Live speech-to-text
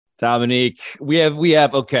Dominique, we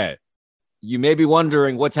have, okay. You may be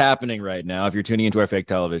wondering what's happening right now if you're tuning into our fake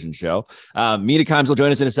television show. Mina Kimes will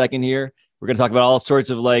join us in a second here. We're going to talk about all sorts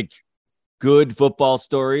of like good football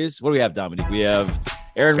stories. What do we have, Dominique? We have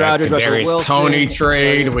Aaron Rodgers, Russell Wilson, Tony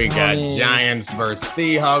trade. We got Tony. Giants versus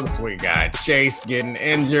Seahawks. We got Chase getting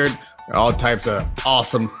injured. All types of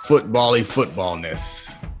awesome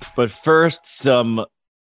footballness. But first, some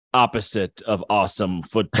opposite of awesome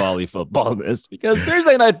footballness, because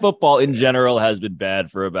Thursday night football in general has been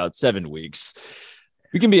bad for about 7 weeks.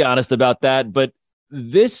 We can be honest about that, but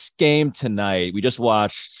this game tonight, we just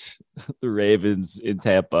watched the Ravens in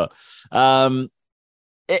Tampa.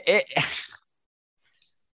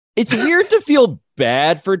 It's weird to feel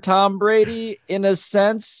bad for Tom Brady in a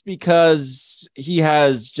sense, because he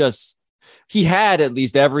had at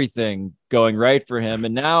least everything going right for him.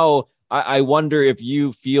 And now I wonder if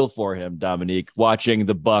you feel for him, Dominique, watching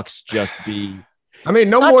the Bucs just be. I mean,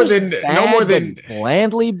 no more than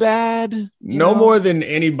blandly bad. More than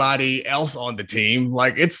anybody else on the team.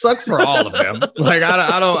 Like, it sucks for all of them. Like,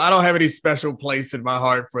 I don't have any special place in my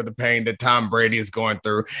heart for the pain that Tom Brady is going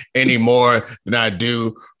through any more than I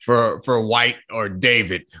do for White or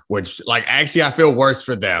David. Which, like, actually, I feel worse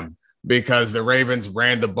for them, because the Ravens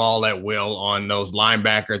ran the ball at will on those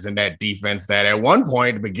linebackers and that defense that at one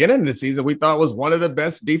point, at the beginning of the season, we thought was one of the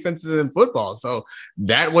best defenses in football. So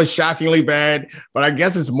that was shockingly bad. But I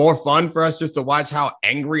guess it's more fun for us just to watch how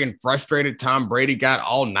angry and frustrated Tom Brady got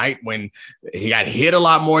all night when he got hit a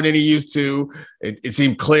lot more than he used to. It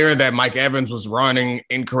seemed clear that Mike Evans was running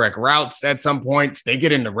incorrect routes at some points. They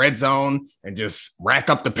get in the red zone and just rack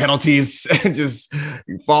up the penalties and just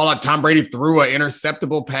fall out. Tom Brady threw an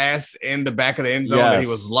interceptable pass in the back of the end zone that he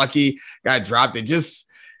was lucky got dropped. It just,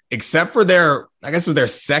 except for their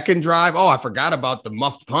second drive. Oh, I forgot about the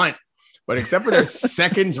muffed punt, but except for their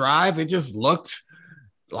second drive, it just looked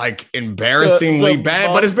like embarrassingly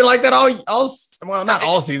bad. But it's been like that not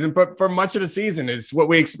all season, but for much of the season is what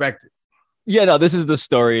we expected. Yeah, no, this is the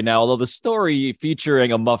story now. Although the story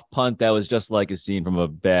featuring a muffed punt that was just like a scene from a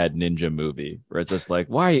bad ninja movie, where it's just like,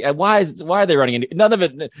 why are they running into none of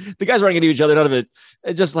it? The guys running into each other, none of it.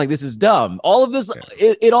 It's just like, this is dumb. All of this,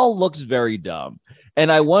 it all looks very dumb.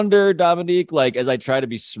 And I wonder, Dominique, like, as I try to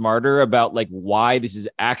be smarter about like why this is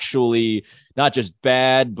actually not just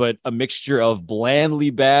bad, but a mixture of blandly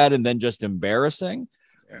bad and then just embarrassing.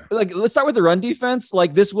 Yeah. Like, let's start with the run defense.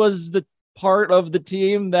 Like, this was the part of the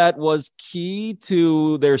team that was key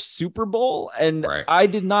to their Super Bowl. And I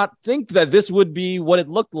did not think that this would be what it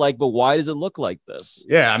looked like, but why does it look like this?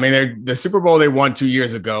 Yeah, I mean, the Super Bowl they won 2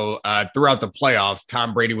 years ago, throughout the playoffs,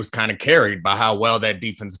 Tom Brady was kind of carried by how well that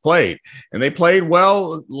defense played. And they played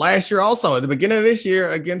well last year also. At the beginning of this year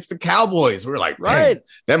against the Cowboys, we were like,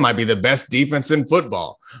 that might be the best defense in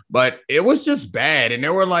football. But it was just bad. And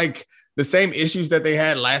there were like the same issues that they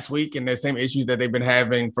had last week and the same issues that they've been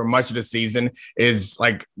having for much of the season is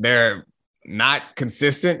like they're not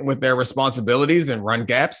consistent with their responsibilities and run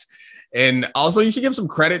gaps. And also you should give some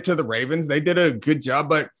credit to the Ravens. They did a good job,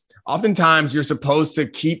 but oftentimes you're supposed to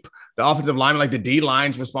keep the offensive lineman, like the D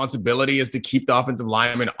line's responsibility is to keep the offensive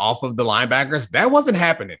lineman off of the linebackers. That wasn't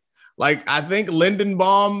happening. Like, I think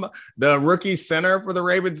Lindenbaum, the rookie center for the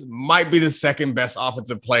Ravens, might be the second best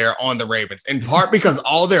offensive player on the Ravens, in part because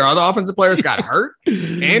all their other offensive players got hurt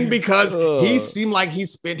and because he seemed like he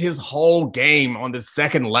spent his whole game on the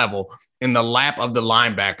second level in the lap of the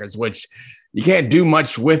linebackers, which you can't do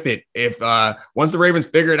much with it. If once the Ravens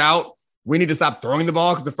figure it out, we need to stop throwing the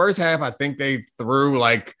ball, because the first half, I think they threw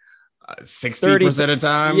like 60% of the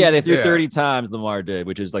time. Yeah, they threw 30 times Lamar did,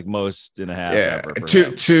 which is like most in a half. Yeah,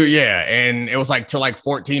 and it was like to like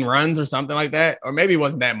 14 runs or something like that, or maybe it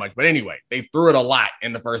wasn't that much. But anyway, they threw it a lot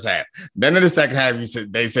in the first half. Then in the second half,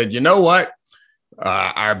 they said, you know what?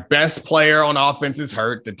 Our best player on offense is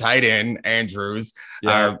hurt, the tight end, Andrews.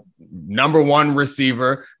 Yeah. Our number one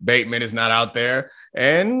receiver, Bateman, is not out there.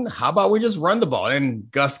 And how about we just run the ball?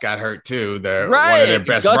 And Gus got hurt too. One of their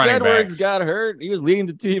best running Edwards backs. got hurt. He was leading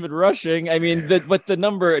the team in rushing. I mean, but the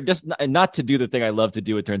number, just not to do the thing I love to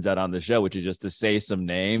do, it turns out, on the show, which is just to say some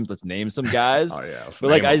names. Let's name some guys. But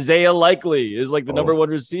like Isaiah Likely is like the number one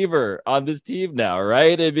receiver on this team now,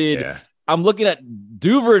 right? I mean, I'm looking at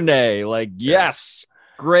Duvernay, like, yes,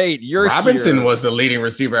 great. Robinson here. Was the leading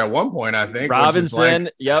receiver at one point, I think. Robinson,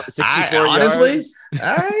 like, 64 honestly, yards.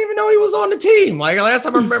 I didn't even know he was on the team. Like, last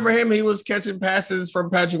time I remember him, he was catching passes from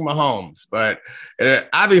Patrick Mahomes. But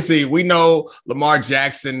obviously, we know Lamar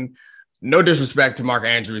Jackson. No disrespect to Mark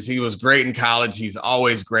Andrews. He was great in college. He's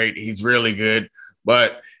always great. He's really good.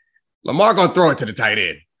 But Lamar gonna throw it to the tight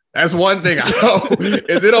end. That's one thing I know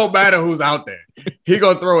is it don't matter who's out there. He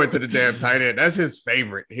gonna throw it to the damn tight end. That's his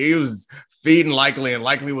favorite. He was feeding Likely, and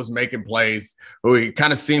Likely was making plays. Who he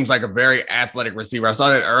kind of seems like a very athletic receiver. I saw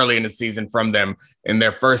that early in the season from them in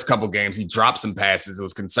their first couple games. He dropped some passes. It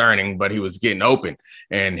was concerning, but he was getting open,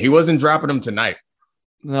 and he wasn't dropping them tonight.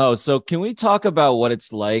 No, so can we talk about what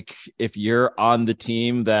it's like if you're on the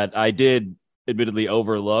team that I did admittedly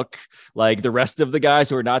overlook, like the rest of the guys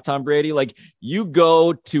who are not Tom Brady? Like, you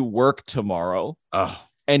go to work tomorrow,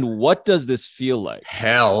 and what does this feel like?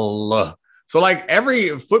 Hell. So like every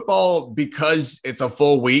football, because it's a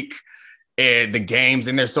full week and the games,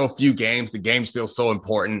 and there's so few games, the games feel so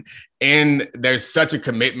important. And there's such a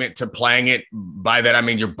commitment to playing it. By that, I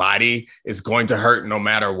mean, your body is going to hurt no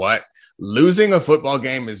matter what. Losing a football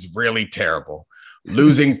game is really terrible.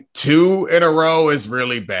 Losing 2 in a row is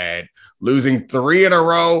really bad. Losing 3 in a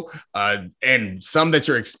row and some that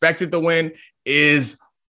you're expected to win is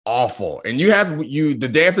awful. And the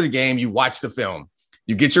day after the game, you watch the film,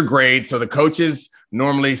 you get your grade. So the coaches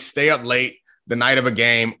normally stay up late the night of a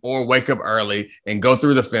game or wake up early and go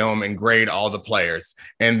through the film and grade all the players.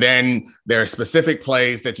 And then there are specific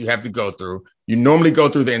plays that you have to go through. You normally go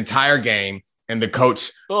through the entire game, and the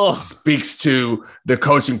coach speaks to the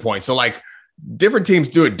coaching point. So like different teams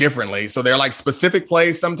do it differently. So they're like specific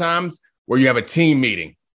plays sometimes where you have a team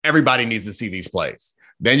meeting. Everybody needs to see these plays.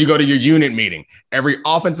 Then you go to your unit meeting. Every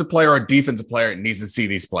offensive player or defensive player needs to see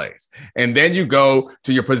these plays. And then you go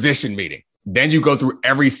to your position meeting. Then you go through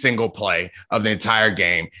every single play of the entire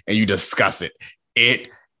game and you discuss it. It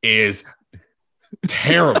is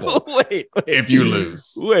terrible. Wait. If you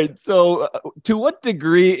lose. Wait, so to what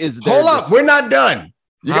degree is there? Hold up, we're not done.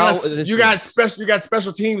 You got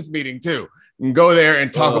special teams meeting too. You can go there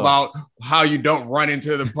and talk about how you don't run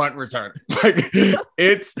into the punt return. Like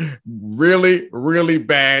it's really, really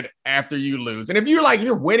bad after you lose. And if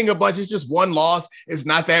you're winning a bunch, it's just one loss. It's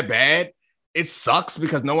not that bad. It sucks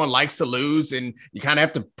because no one likes to lose, and you kind of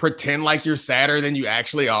have to pretend like you're sadder than you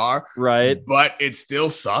actually are. Right. But it still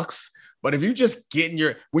sucks. But if you just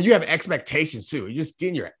when you have expectations too, you're just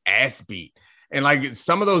getting your ass beat. And like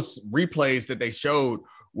some of those replays that they showed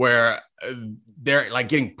where they're like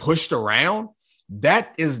getting pushed around,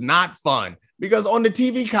 that is not fun because on the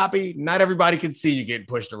TV copy, not everybody can see you getting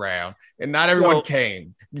pushed around and not everyone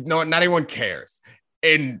not everyone cares.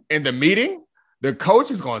 In the meeting, the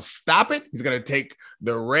coach is going to stop it. He's going to take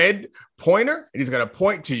the red pointer and he's going to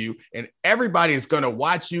point to you, and everybody is going to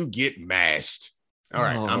watch you get mashed. All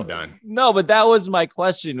right, I'm done. No, but that was my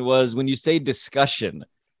question, was when you say discussion.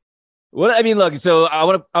 What I mean, look, so I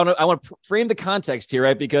want to frame the context here,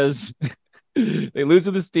 right? Because they lose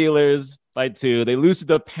to the Steelers by 2. They lose to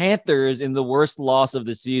the Panthers in the worst loss of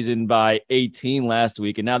the season by 18 last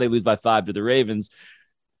week, and now they lose by 5 to the Ravens.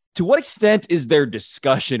 To what extent is there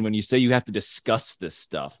discussion when you say you have to discuss this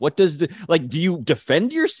stuff? What does do you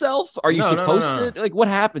defend yourself? Are you supposed to? Like, what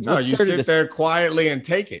happens? No, you sit there quietly and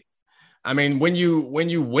take it. I mean, when you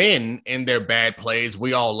win in their bad plays,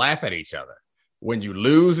 we all laugh at each other. When you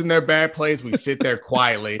lose in their bad plays, we sit there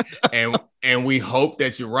quietly and we hope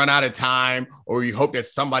that you run out of time, or you hope that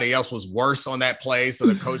somebody else was worse on that play so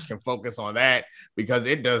the coach can focus on that, because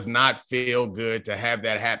it does not feel good to have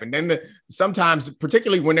that happen. Then sometimes,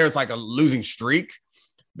 particularly when there's like a losing streak,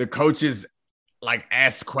 the coaches like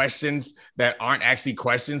ask questions that aren't actually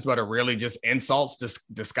questions, but are really just insults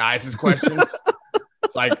disguised as questions.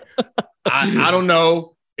 Like, I don't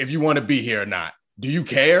know if you want to be here or not. Do you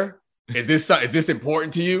care? Is this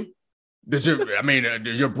important to you?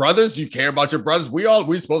 Your brothers? Do you care about your brothers?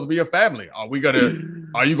 We're supposed to be a family. Are you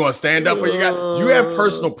gonna stand up? Do you have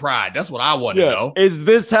personal pride? That's what I want to know. Is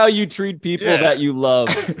this how you treat people that you love?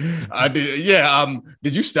 I did. Yeah.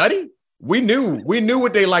 Did you study? We knew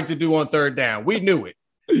what they like to do on third down. We knew it.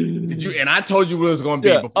 Did you? And I told you what it was going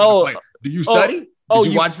to be before the play. Did you study? Did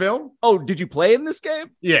you watch film? Oh, did you play in this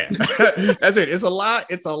game? Yeah. That's it. It's a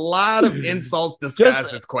lot of insults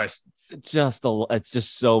disguised as questions. It's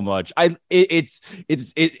just so much. The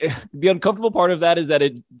uncomfortable part of that is that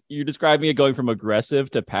you're describing it going from aggressive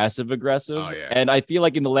to passive aggressive. Oh, yeah. And I feel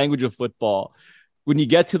like in the language of football, when you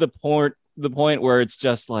get to the point where it's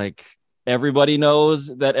just like everybody knows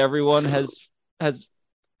that everyone has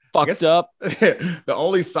fucked up. The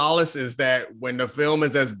only solace is that when the film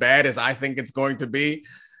is as bad as I think it's going to be,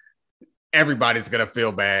 everybody's going to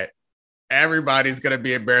feel bad. everybody's going to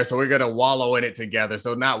be embarrassed. So we're going to wallow in it together.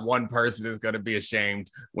 So not one person is going to be ashamed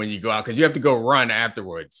when you go out because you have to go run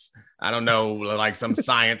afterwards. I don't know, like some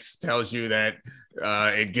science tells you that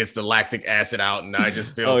it gets the lactic acid out, and it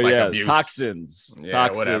just feels like abuse. Toxins. Yeah,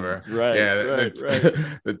 toxins. whatever. Right. Yeah, right.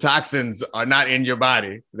 The toxins are not in your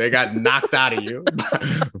body. They got knocked out of you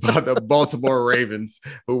by the Baltimore Ravens,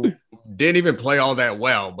 who didn't even play all that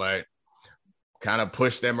well, but kind of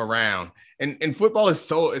pushed them around. And football is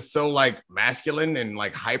so like masculine and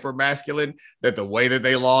like hyper masculine that the way that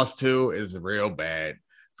they lost to is real bad.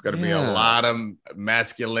 It's going to be a lot of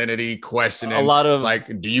masculinity questioning. A lot of it's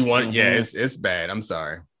like, do you want? Yeah, it's bad. I'm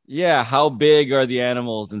sorry. Yeah, how big are the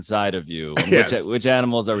animals inside of you? Yes. Which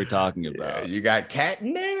animals are we talking about? You got cat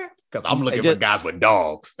in there? Because I'm looking for guys with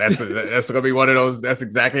dogs. That's going to be one of those. That's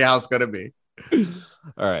exactly how it's going to be.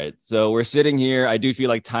 All right, so we're sitting here. I do feel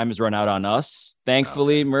like time has run out on us,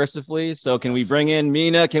 thankfully, mercifully. So can we bring in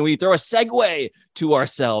Mina? Can we throw a segue to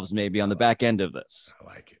ourselves maybe on the back end of this? I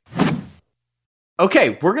like it.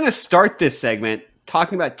 Okay, we're going to start this segment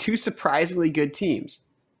talking about two surprisingly good teams.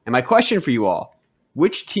 And my question for you all,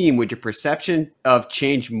 which team would your perception of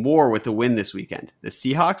change more with the win this weekend? The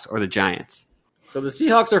Seahawks or the Giants? So the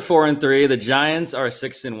Seahawks are 4-3. The Giants are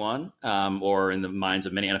 6-1, or in the minds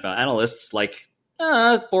of many NFL analysts, like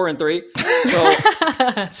 4-3.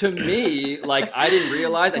 So to me, like I didn't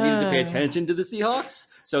realize I needed to pay attention to the Seahawks.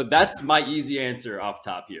 So that's my easy answer off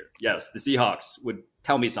top here. Yes, the Seahawks would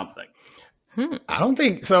tell me something. I don't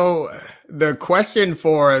think so. The question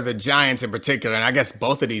for the Giants in particular, and I guess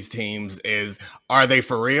both of these teams, is are they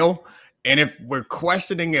for real? And if we're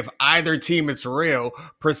questioning if either team is for real,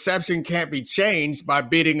 perception can't be changed by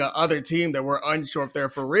beating a other team that we're unsure if they're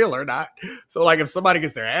for real or not. So like if somebody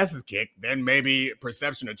gets their asses kicked, then maybe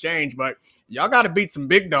perception will change. But y'all got to beat some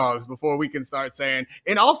big dogs before we can start saying,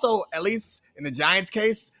 and also at least in the Giants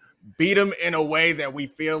case, beat them in a way that we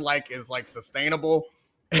feel like is like sustainable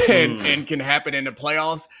and can happen in the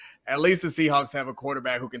playoffs. At least the Seahawks have a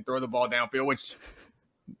quarterback who can throw the ball downfield, which,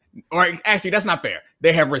 or actually that's not fair.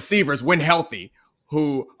 They have receivers when healthy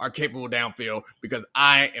who are capable downfield because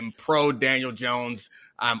I am pro Daniel Jones.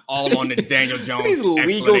 I'm all on the Daniel Jones. These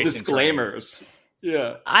legal disclaimers. Train.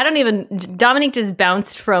 Yeah. Dominique just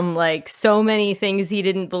bounced from like so many things he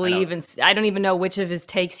didn't believe. And I don't even know which of his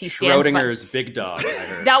takes he stands by. Schrodinger's big dog.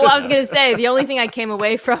 That's what I was going to say. The only thing I came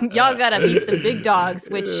away from, y'all got to beat some big dogs,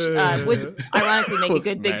 which would ironically make a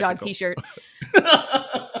good big dog t-shirt.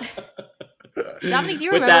 Dominique, do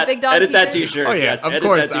you remember Big Dog edit t-shirt? That t-shirt. Oh, yeah, yes, of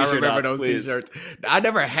course I remember those t-shirts. I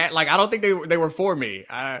never had, like, I don't think they were for me.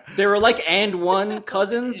 They were like and one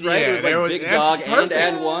cousins, right? Yeah, it was like Big Dog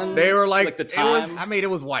and one. They were like the time. It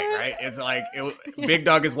was white, right? It's like, Big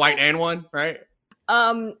Dog is white and one, right?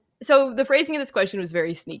 So the phrasing of this question was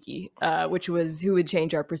very sneaky, which was who would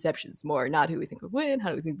change our perceptions more, not who we think would win, how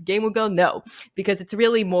do we think the game would go? No, because it's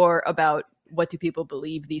really more about what do people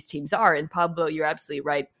believe these teams are. And Pablo, you're absolutely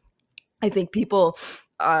right. I think people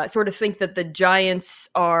sort of think that the Giants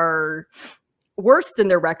are worse than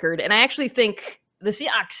their record. And I actually think the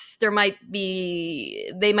Seahawks,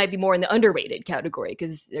 they might be more in the underrated category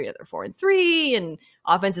because they're 4-3 and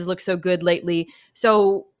offenses look so good lately.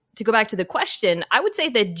 So to go back to the question, I would say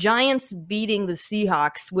that Giants beating the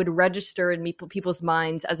Seahawks would register in people's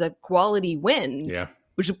minds as a quality win. Yeah.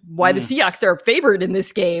 Which is why the Seahawks are favored in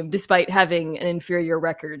this game, despite having an inferior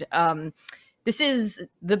record. This is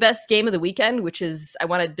the best game of the weekend, which is I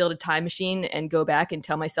want to build a time machine and go back and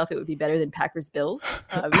tell myself it would be better than Packers Bills,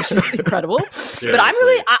 which is incredible. But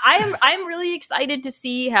I'm really excited to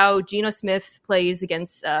see how Geno Smith plays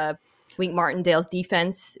against Wink Martindale's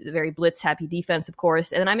defense, the very blitz happy defense, of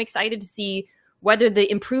course. And then I'm excited to see whether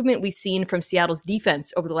the improvement we've seen from Seattle's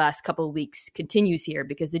defense over the last couple of weeks continues here,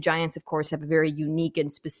 because the Giants, of course, have a very unique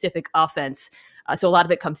and specific offense. So a lot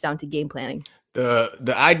of it comes down to game planning.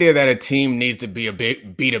 The idea that a team needs to beat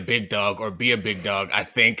a big dog or be a big dog, I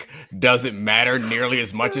think doesn't matter nearly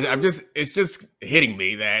as much as it's just hitting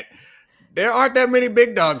me that there aren't that many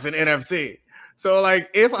big dogs in NFC. So like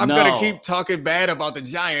if I'm going to keep talking bad about the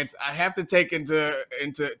Giants, I have to take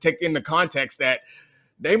into context that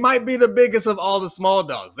they might be the biggest of all the small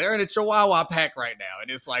dogs. They're in a Chihuahua pack right now. And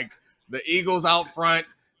it's like the Eagles out front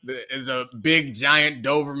is a big giant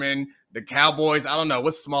Doberman. The Cowboys, I don't know,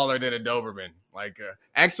 what's smaller than a Doberman? Like,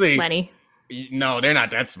 actually, plenty. No, they're not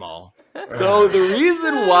that small. So the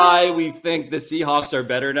reason why we think the Seahawks are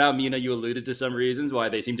better now, Mina, you alluded to some reasons why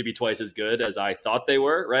they seem to be twice as good as I thought they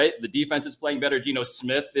were, right? The defense is playing better. Geno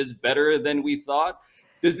Smith is better than we thought.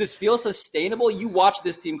 Does this feel sustainable? You watch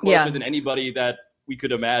this team closer than anybody that we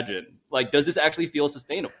could imagine. Like, does this actually feel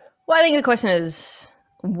sustainable? Well, I think the question is,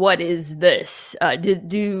 what is this?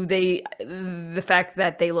 Do they, the fact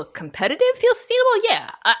that they look competitive feel sustainable?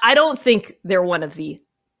 Yeah. I don't think they're one of the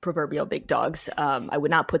proverbial big dogs. I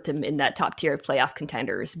would not put them in that top tier playoff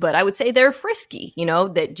contenders, but I would say they're frisky,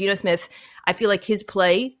 that Geno Smith, I feel like his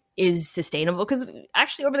play is sustainable because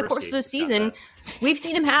actually over the course of the season, we've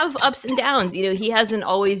seen him have ups and downs. He hasn't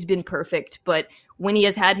always been perfect, but when he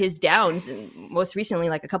has had his downs, and most recently,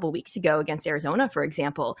 like a couple of weeks ago against Arizona, for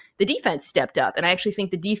example, the defense stepped up. And I actually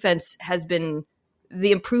think the defense has been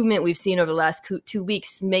the improvement we've seen over the last 2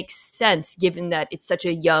 weeks makes sense given that it's such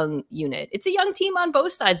a young unit. It's a young team on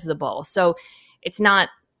both sides of the ball. So it's not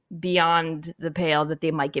beyond the pale that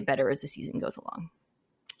they might get better as the season goes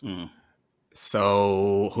along.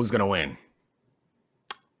 So who's going to win?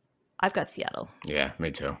 I've got Seattle. Yeah,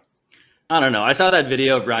 me too. I don't know. I saw that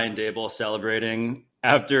video of Brian Dable celebrating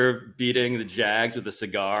after beating the Jags with a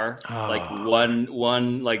cigar, like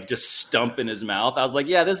one like just stump in his mouth. I was like,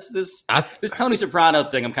 yeah, this Tony Soprano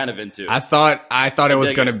thing I'm kind of into. I thought it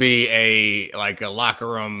was going to be a locker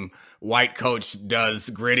room white coach does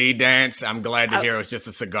gritty dance. I'm glad to hear it was just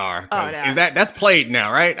a cigar. No. Is that's played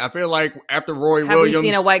now, right? I feel like after Roy Have Williams, we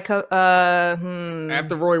seen a white coach?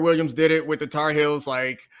 After Roy Williams did it with the Tar Heels,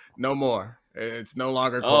 like no more. It's no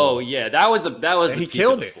longer cool. Oh yeah, that was he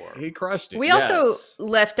killed it. He crushed it. We also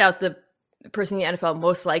left out the person in the NFL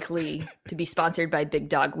most likely to be sponsored by Big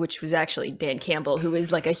Dog, which was actually Dan Campbell, who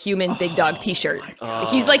is like a human Big Dog t-shirt.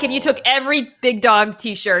 He's like, if you took every Big Dog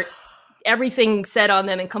t-shirt, everything said on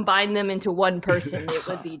them and combined them into one person, it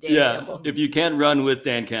would be Dan Campbell. If you can't run with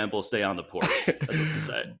Dan Campbell, stay on the porch. That's what they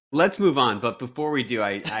say. Let's move on. But before we do,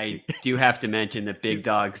 I do have to mention that Big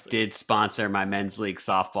Dogs did sponsor my men's league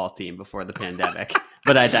softball team before the pandemic.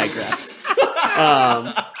 But I digress.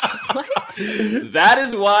 What? That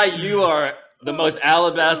is why you are the most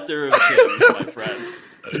alabaster of kings, my friend.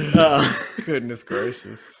 Goodness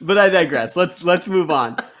gracious. But I digress. Let's move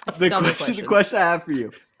on. The question I have for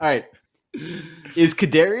you. All right. Is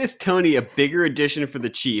Kadarius Toney a bigger addition for the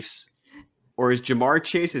Chiefs, or is Jamar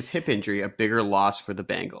Chase's hip injury a bigger loss for the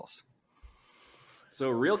Bengals? So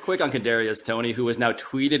real quick on Kadarius Toney, who has now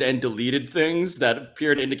tweeted and deleted things that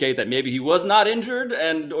appear to indicate that maybe he was not injured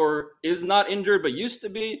or is not injured, but used to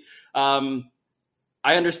be.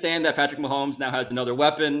 I understand that Patrick Mahomes now has another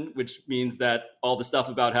weapon, which means that all the stuff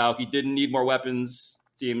about how he didn't need more weapons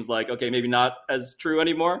seems like, okay, maybe not as true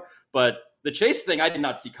anymore. But the Chase thing, I did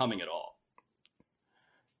not see coming at all.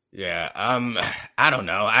 Yeah, I don't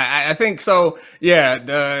know. I think so. Yeah,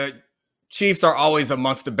 the Chiefs are always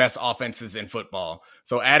amongst the best offenses in football.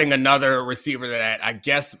 So adding another receiver to that, I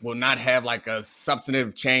guess, will not have like a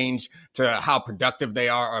substantive change to how productive they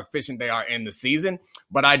are or efficient they are in the season.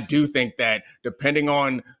 But I do think that depending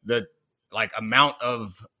on the amount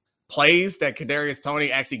of plays that Kadarius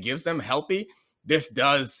Toney actually gives them healthy, this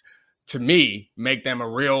does, to me, make them a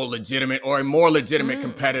real legitimate or a more legitimate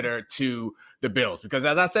competitor to the Bills. Because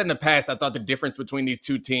as I said in the past, I thought the difference between these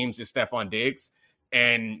two teams is Stephon Diggs.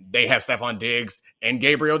 And they have Stephon Diggs and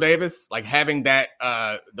Gabriel Davis. Like having that,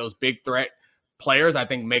 those big threat players, I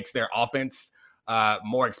think makes their offense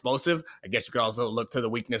more explosive. I guess you could also look to the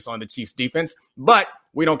weakness on the Chiefs defense, but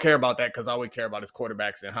we don't care about that because all we care about is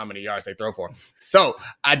quarterbacks and how many yards they throw for. So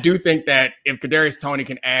I do think that if Kadarius Toney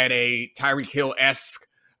can add a Tyreek Hill-esque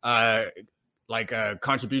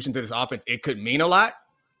contribution to this offense, it could mean a lot.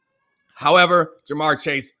 However, Jamar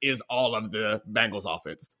Chase is all of the Bengals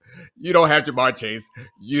offense. You don't have Jamar Chase,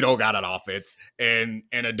 you don't got an offense. And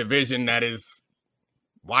in a division that is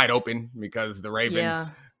wide open because the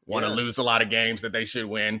Ravens want to lose a lot of games that they should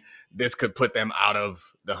win, this could put them out of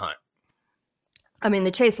the hunt. I mean,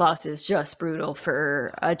 the Chase loss is just brutal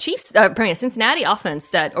for Chiefs, Cincinnati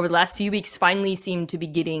offense that over the last few weeks finally seemed to be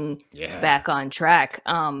getting back on track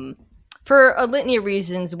for a litany of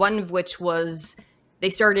reasons, one of which was they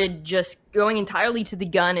started just going entirely to the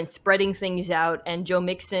gun and spreading things out, and Joe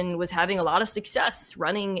Mixon was having a lot of success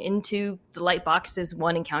running into the light boxes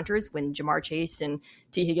one encounters when Jamar Chase and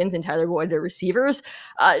T. Higgins and Tyler Boyd are receivers.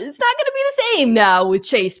 It's not going to be the same now with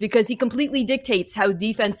Chase because he completely dictates how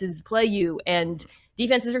defenses play you, and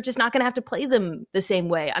defenses are just not going to have to play them the same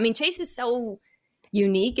way. I mean, Chase is so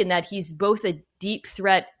unique in that he's both a deep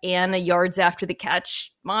threat and a yards after the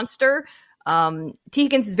catch monster. T.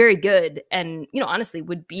 Higgins is very good and, honestly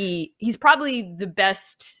he's probably the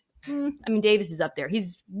best. Davis is up there.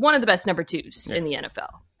 He's one of the best number twos in the NFL,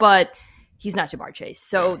 but he's not Jamar Chase.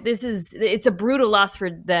 So it's a brutal loss for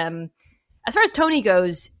them. As far as Toney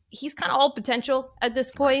goes, he's kind of all potential at this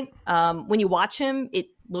point. When you watch him, it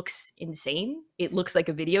looks insane. It looks like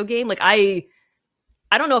a video game. Like I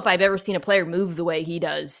don't know if I've ever seen a player move the way he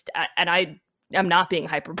does. And I I'm not being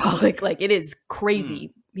hyperbolic. Like, it is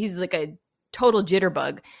crazy. He's like a total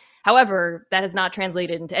jitterbug. However, that has not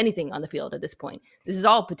translated into anything on the field at this point. This is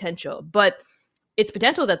all potential, but it's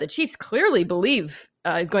potential that the Chiefs clearly believe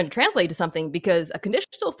is going to translate to something, because a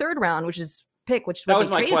conditional third round, which is that was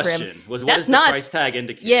my question. What is the price tag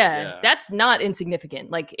indicate? Yeah, that's not insignificant.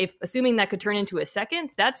 Like, if assuming that could turn into a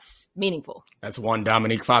second, that's meaningful. That's one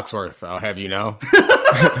Dominique Foxworth, I'll have you know.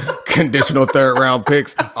 Conditional third round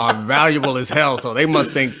picks are valuable as hell, so they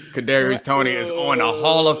must think Kadarius Toney is on a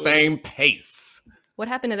Hall of Fame pace. What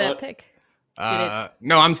happened to that pick?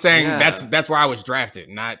 No, I'm saying that's where I was drafted,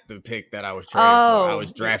 not the pick that I was traded for. I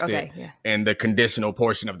was drafted in the conditional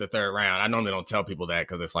portion of the third round. I normally don't tell people that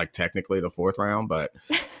because it's like technically the fourth round, but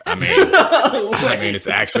I mean, it's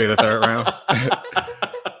actually the third round.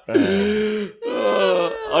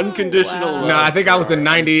 Unconditional. Wow. No, I think I was the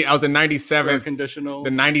 97th conditional,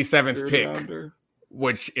 the 97th pick, rounder,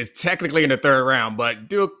 which is technically in the third round. But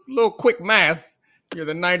do a little quick math. You're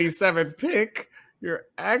the 97th pick. You're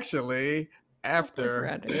actually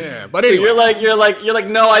after, But anyway, so you're like,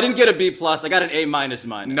 no, I didn't get a B plus. I got an A minus.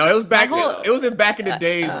 No, it was back. It was back in the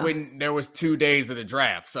days when there was 2 days of the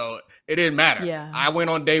draft, so it didn't matter. Yeah. I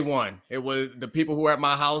went on day one. It was the people who were at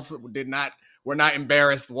my house were not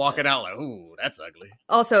embarrassed walking out like, ooh, that's ugly.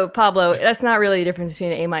 Also, Pablo, that's not really the difference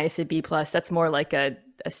between an A minus and a B plus. That's more like a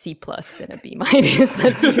C plus and a B minus.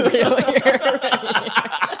 That's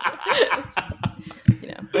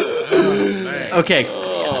Okay,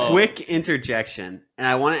 quick interjection. And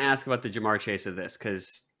I want to ask about the Jamar Chase of this,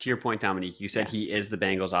 because to your point, Dominique, you said he is the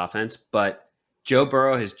Bengals offense, but Joe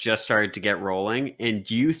Burrow has just started to get rolling. And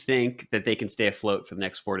do you think that they can stay afloat for the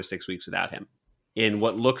next 4 to 6 weeks without him in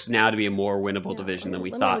what looks now to be a more winnable division than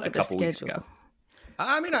we thought a couple weeks ago?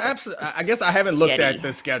 I mean, I guess I haven't looked at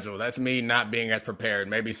the schedule. That's me not being as prepared.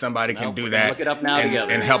 Maybe somebody can do that look it up now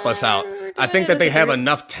and help us out. I think that they have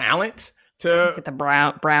enough talent to look at the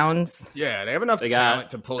Browns. Yeah, they have enough talent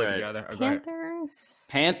to pull it together.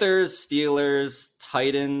 Panthers, Steelers,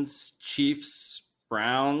 Titans, Chiefs,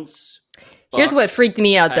 Browns. Bucs, Here's what freaked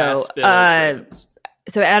me out, Pats, though. Bills,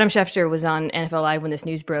 So Adam Schefter was on NFL Live when this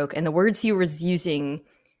news broke, and the words he was using,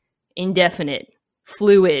 indefinite,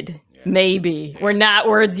 fluid, maybe, were not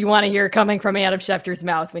words you want to hear coming from Adam Schefter's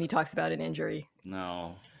mouth when he talks about an injury.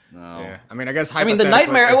 No. Yeah. I mean, I guess the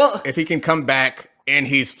nightmare. If he can come back and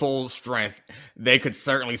he's full strength, they could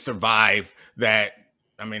certainly survive that.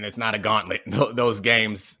 I mean, it's not a gauntlet, those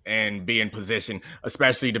games, and be in position,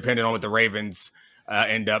 especially depending on what the Ravens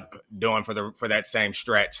end up doing for that same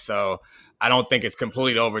stretch. So I don't think it's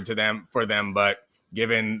completely over for them. But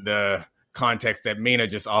given the context that Mina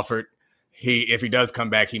just offered, if he does come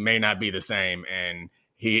back, he may not be the same. And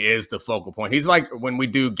he is the focal point. He's like, when we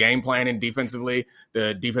do game planning defensively,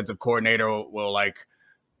 the defensive coordinator will like,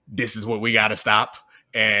 this is what we got to stop.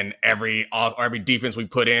 And every defense we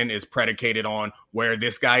put in is predicated on where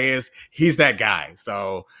this guy is. He's that guy.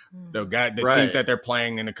 So the teams that they're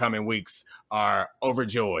playing in the coming weeks are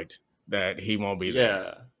overjoyed that he won't be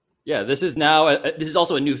there. Yeah. This is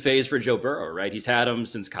also a new phase for Joe Burrow, right? He's had him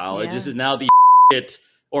since college. Yeah. This is now the it's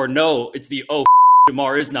the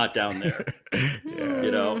Jamar is not down there,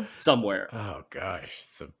 somewhere. Oh gosh,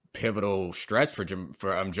 it's a pivotal stretch for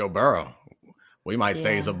Joe Burrow. We might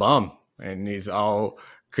say he's a bum, and he's all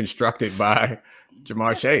constructed by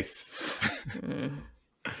Jamar Chase.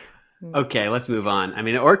 Okay, let's move on. I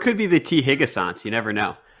mean, or it could be the T. Higginson. You never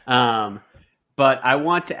know. But I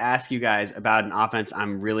want to ask you guys about an offense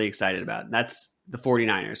I'm really excited about. That's the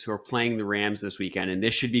 49ers, who are playing the Rams this weekend. And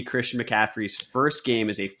this should be Christian McCaffrey's first game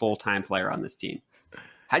as a full-time player on this team.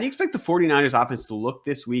 How do you expect the 49ers offense to look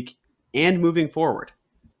this week and moving forward?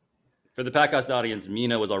 For the Packhouse audience,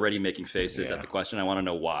 Mina was already making faces at the question. I want to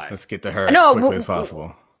know why. Let's get to her as quickly as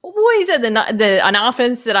possible. Well, he said an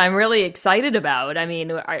offense that I'm really excited about. I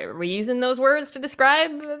mean, are we using those words to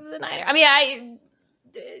describe the Niners? I mean,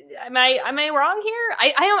 am I wrong here?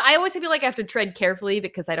 I always feel like I have to tread carefully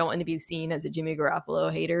because I don't want to be seen as a Jimmy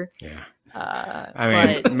Garoppolo hater. Yeah.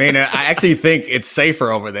 Mina, I actually think it's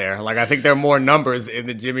safer over there. Like, I think there are more numbers in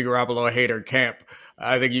the Jimmy Garoppolo hater camp.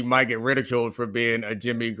 I think you might get ridiculed for being a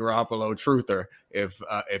Jimmy Garoppolo truther, if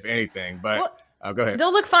anything. But go ahead.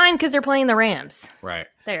 They'll look fine because they're playing the Rams. Right.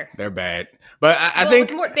 They're bad. But I think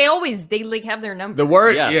they have their number. The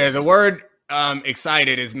word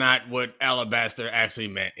excited is not what Alabaster actually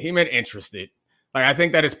meant. He meant interested. Like, I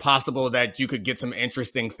think that it's possible that you could get some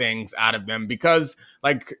interesting things out of them because,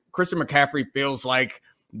 like, Christian McCaffrey feels like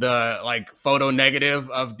the photo negative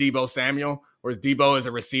of Deebo Samuel, whereas Deebo is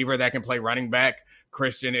a receiver that can play running back.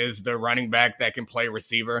 Christian is the running back that can play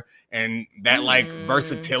receiver, and that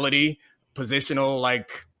versatility, positional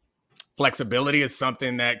flexibility is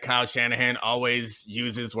something that Kyle Shanahan always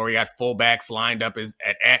uses, where he got fullbacks lined up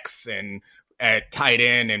at X and at tight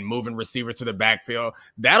end and moving receivers to the backfield.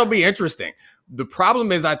 That'll be interesting. The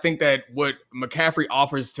problem is, I think that what McCaffrey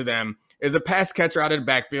offers to them is a pass catcher out of the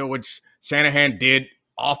backfield, which Shanahan did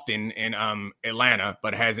often in Atlanta,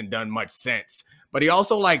 but hasn't done much since. But he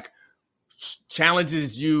also like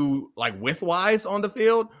challenges you like width-wise on the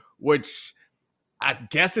field, which I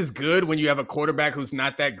guess is good when you have a quarterback who's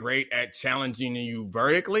not that great at challenging you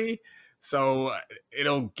vertically. So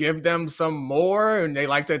it'll give them some more, and they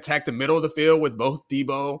like to attack the middle of the field with both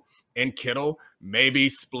Debo and Kittle, maybe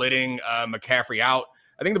splitting McCaffrey out.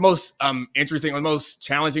 I think the most interesting or the most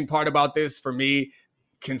challenging part about this for me,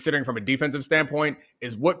 considering from a defensive standpoint,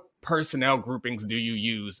 is what personnel groupings do you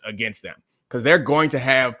use against them? Because they're going to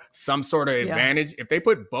have some sort of advantage. If they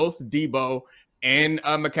put both Debo and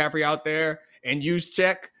McCaffrey out there and use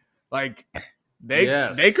check, like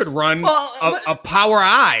they could run a power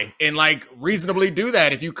I and like reasonably do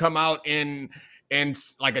that. If you come out in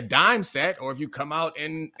like a dime set, or if you come out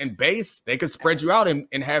in base, they could spread you out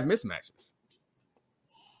and have mismatches.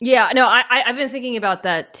 Yeah, no, I've been thinking about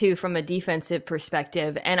that too from a defensive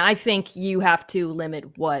perspective, and I think you have to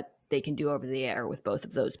limit what they can do over the air with both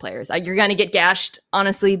of those players. You're going to get gashed,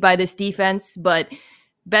 honestly, by this defense, but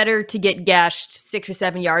better to get gashed 6 or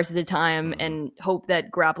 7 yards at a time and hope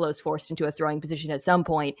that Garoppolo's forced into a throwing position at some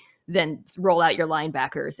point than roll out your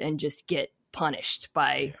linebackers and just get punished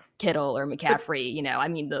by Kittle or McCaffrey. You know, I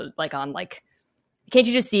mean, can't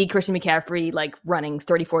you just see Christian McCaffrey like running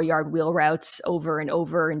 34-yard wheel routes over and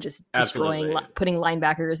over and just destroying, putting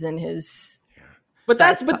linebackers in his. But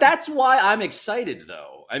that's why I'm excited,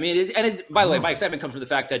 though. I mean, by the way, my excitement comes from the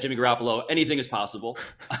fact that Jimmy Garoppolo, anything is possible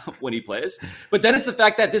when he plays. But then it's the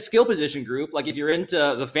fact that this skill position group, like if you're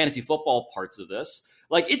into the fantasy football parts of this,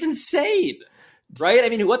 like it's insane, right? I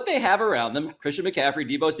mean, what they have around them: Christian McCaffrey,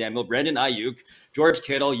 Debo Samuel, Brandon Ayuk, George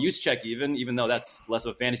Kittle, Juszczyk, even though that's less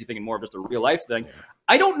of a fantasy thing and more of just a real life thing.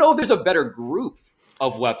 I don't know if there's a better group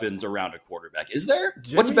of weapons around a quarterback. Is there?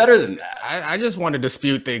 What's better than that? I just want to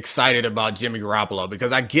dispute the excited about Jimmy Garoppolo,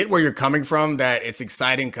 because I get where you're coming from, that it's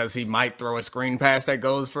exciting because he might throw a screen pass that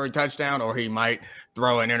goes for a touchdown, or he might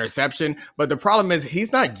throw an interception. But the problem is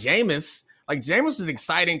he's not Jameis. Like Jameis is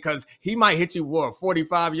exciting because he might hit you with a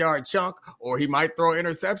 45-yard chunk, or he might throw an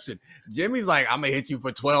interception. Jimmy's like, I'm going to hit you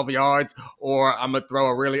for 12 yards, or I'm going to throw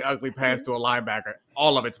a really ugly pass to a linebacker.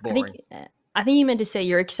 All of it's boring. I think you meant to say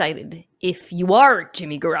you're excited. If you are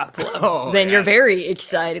Jimmy Garoppolo, then you're very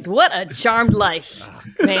excited. What a charmed life,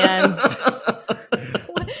 man.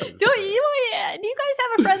 Do you guys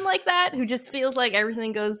have a friend like that who just feels like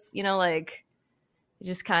everything goes, like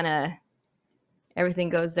just kind of everything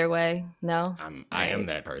goes their way? No? I am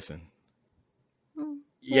that person.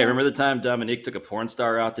 Yeah, remember the time Dominique took a porn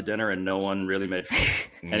star out to dinner and no one really made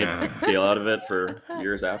any big deal out of it for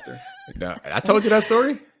years after? No, I told you that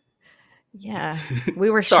story? Yeah, we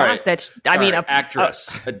were shocked that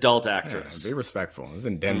adult actress. Yeah, be respectful. It was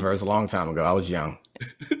in Denver. It was a long time ago. I was young.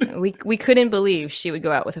 We couldn't believe she would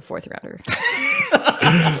go out with a fourth rounder.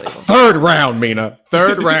 Third round, Mina.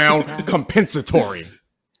 Third round, compensatory.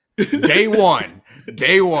 Day one.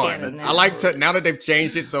 I like to, now that they've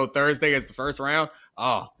changed it so Thursday is the first round.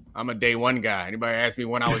 Oh, I'm a day one guy. Anybody ask me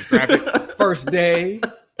when I was drafted? First day.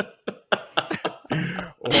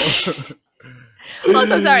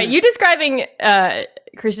 Also, sorry, you describing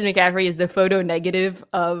Christian McCaffrey as the photo negative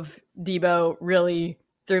of Debo really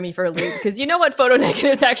threw me for a loop, because you know what photo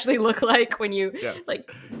negatives actually look like when you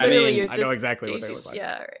I know exactly what they look like.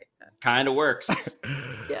 Yeah, right. Kind of works.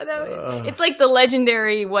 Yeah, it's like the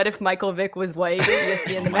legendary "What if Michael Vick was white?" you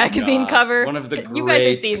see in the magazine cover. One of the great. You guys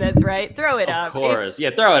have seen this, right? Throw it up. Of course,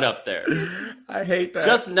 throw it up there. I hate that.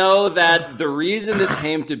 Just know that the reason this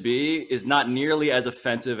came to be is not nearly as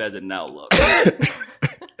offensive as it now looks.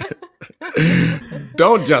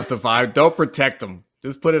 Don't justify. Don't protect them.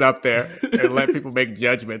 Just put it up there and let people make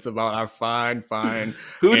judgments about our fine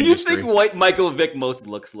Who do you industry. think white Michael Vick most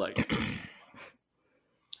looks like?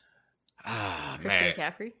 Christian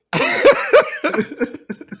McCaffrey.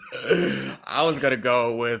 I was gonna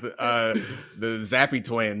go with the Zappy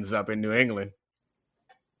twins up in New England.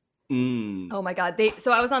 Oh my God!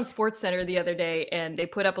 So I was on SportsCenter the other day, and they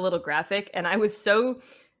put up a little graphic, and I was so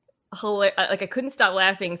hilarious, like I couldn't stop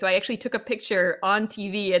laughing. So I actually took a picture on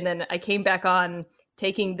TV, and then I came back on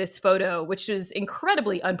taking this photo, which was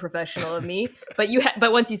incredibly unprofessional of me. But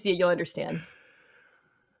but once you see it, you'll understand.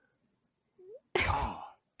 Oh,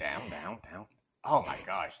 down. Oh my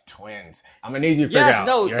gosh, twins! I'm gonna need you to figure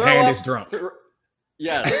out. Your hand is drunk.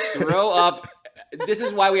 Throw up This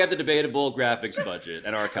is why we have the debatable graphics budget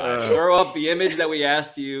and archive. Throw up the image that we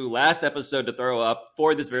asked you last episode to throw up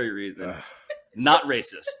for this very reason. Not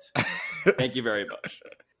racist. Thank you very much.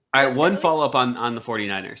 All right, one follow-up on the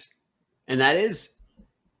 49ers. And that is,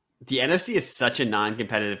 the NFC is such a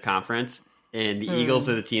non-competitive conference, and the Eagles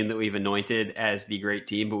are the team that we've anointed as the great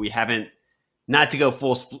team, but we haven't, not to go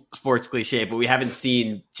full sports cliche, but we haven't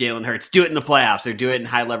seen Jalen Hurts do it in the playoffs or do it in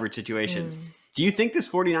high-leverage situations. Do you think this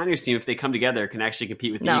 49ers team, if they come together, can actually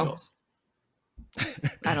compete with the Eagles?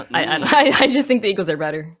 I just think the Eagles are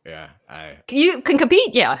better. Yeah. You can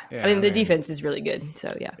compete, yeah. I mean, the defense is really good,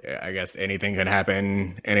 so yeah. Yeah, I guess anything can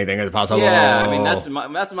happen. Anything is possible. Yeah, I mean,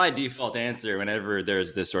 that's my default answer whenever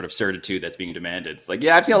there's this sort of certitude that's being demanded. It's like,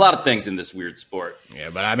 yeah, I've seen a lot of things in this weird sport. Yeah,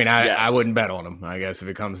 but I mean, I wouldn't bet on them, I guess, if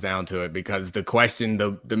it comes down to it, because the question,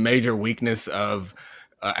 the major weakness of,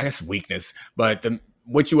 but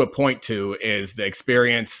what you would point to is the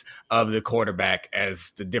experience of the quarterback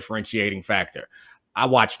as the differentiating factor. I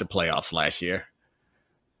watched the playoffs last year.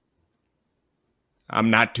 I'm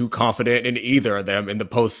not too confident in either of them in the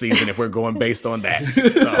postseason if we're going based on that.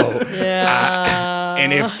 So,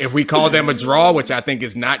 and if we call them a draw, which I think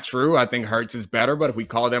is not true, I think Hurts is better. But if we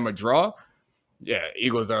call them a draw, yeah,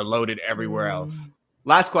 Eagles are loaded everywhere else.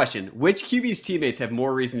 Last question. Which QB's teammates have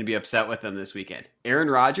more reason to be upset with them this weekend? Aaron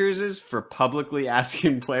Rodgers is for publicly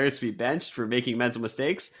asking players to be benched for making mental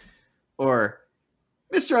mistakes? Or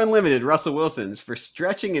Mr. Unlimited, Russell Wilson's, for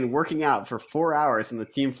stretching and working out for 4 hours on the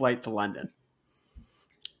team flight to London?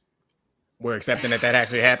 We're accepting that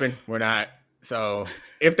actually happened. We're not. So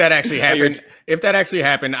if that actually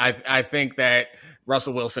happened, I think that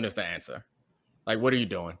Russell Wilson is the answer. Like, what are you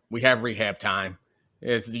doing? We have rehab time.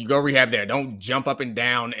 You go rehab there. Don't jump up and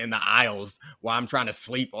down in the aisles while I'm trying to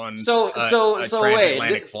sleep on a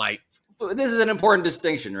transatlantic flight. This is an important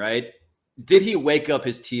distinction, right? Did he wake up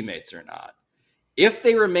his teammates or not? If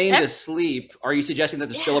they remained asleep, are you suggesting that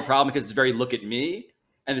there's still a problem because it's very look at me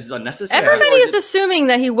and this is unnecessary? Everybody is assuming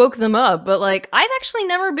that he woke them up, but like, I've actually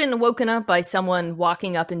never been woken up by someone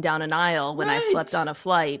walking up and down an aisle when I've slept on a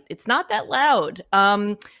flight. It's not that loud.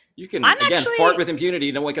 You can, fart with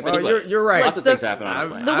impunity. Don't wake up anybody. You're right. Lots of things happen on a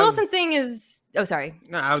plane. The Wilson thing is... Oh, sorry.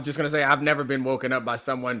 No, I was just going to say, I've never been woken up by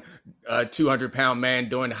someone, a 200-pound man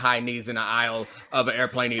doing high knees in the aisle of an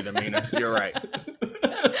airplane either, Mina. You're right.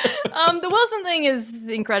 The Wilson thing is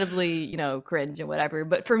incredibly, cringe and whatever.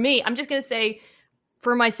 But for me, I'm just going to say,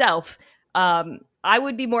 for myself, I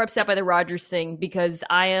would be more upset by the Rodgers thing because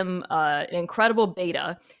I am an incredible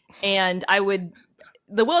beta. And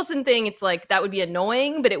the Wilson thing, it's like, that would be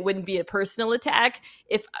annoying, but it wouldn't be a personal attack.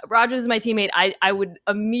 If Rodgers is my teammate, I would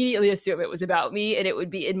immediately assume it was about me, and it would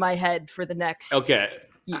be in my head for the next 10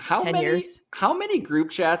 years. How many group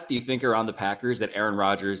chats do you think are on the Packers that Aaron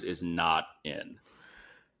Rodgers is not in?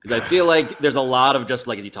 Because I feel like there's a lot of just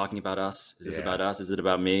like, is he talking about us? Is this about us? Is it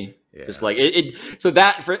about me? Yeah. Just like it.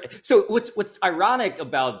 So what's ironic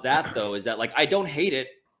about that though is that like I don't hate it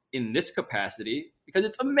in this capacity because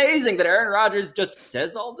it's amazing that Aaron Rodgers just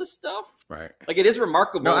says all this stuff. Right. Like it is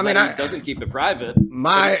remarkable that he doesn't keep it private.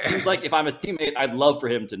 It seems like if I'm his teammate, I'd love for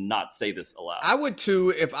him to not say this aloud. I would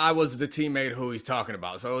too if I was the teammate who he's talking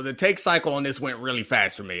about. So the take cycle on this went really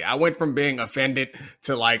fast for me. I went from being offended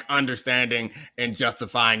to like understanding and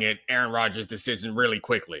justifying Aaron Rodgers' decision really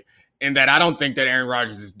quickly. In that I don't think that Aaron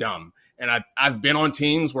Rodgers is dumb. And I've been on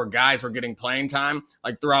teams where guys were getting playing time,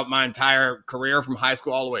 like throughout my entire career from high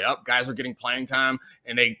school all the way up, guys were getting playing time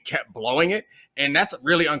and they kept blowing it. And that's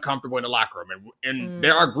really uncomfortable in the locker room. And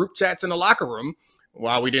there are group chats in the locker room.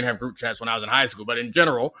 Well, we didn't have group chats when I was in high school, but in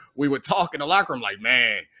general, we would talk in the locker room like,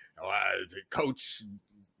 man, the coach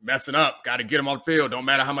messing up, got to get him on the field. Don't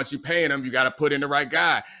matter how much you're paying him, you got to put in the right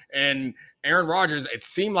guy. And Aaron Rodgers, it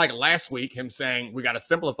seemed like last week him saying we got to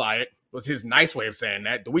simplify it was his nice way of saying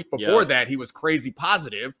that. The week before that, he was crazy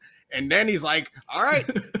positive. And then he's like, all right,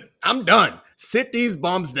 I'm done. Sit these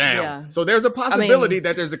bums down. Yeah. So there's a possibility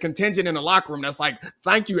that there's a contingent in the locker room that's like,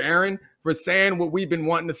 thank you, Aaron, for saying what we've been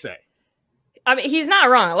wanting to say. I mean, he's not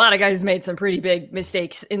wrong. A lot of guys made some pretty big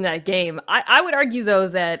mistakes in that game. I would argue, though,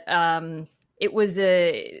 that it was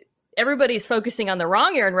everybody's focusing on the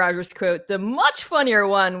wrong Aaron Rodgers quote. The much funnier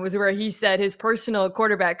one was where he said his personal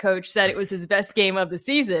quarterback coach said it was his best game of the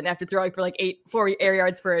season after throwing for like 4 air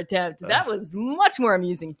yards per attempt. That was much more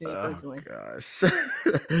amusing to me personally. Gosh.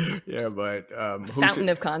 Yeah, but fountain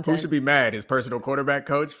of content. Who should be mad? His personal quarterback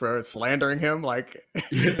coach for slandering him? Like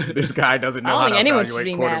this guy doesn't know how to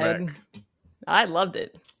evaluate quarterback. Mad. I loved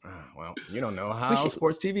it. Well, you don't know how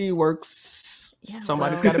sports TV works. Yeah,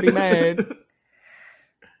 somebody's got to be mad.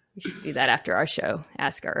 We should do that after our show.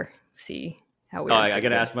 See how we. I got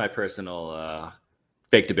to ask my personal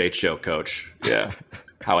Fake debate show, coach. Yeah.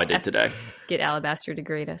 How I did today. Get Alabaster to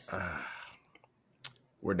grade us.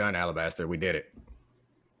 We're done, Alabaster. We did it.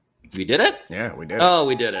 We did it? Yeah, we did it. Oh,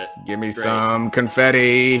 we did it. Give me Great. some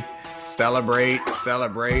confetti. Celebrate.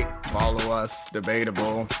 Follow us.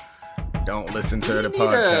 Debatable. Don't listen to the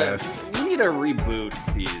podcast. We need to reboot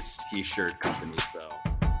these t-shirt companies, though.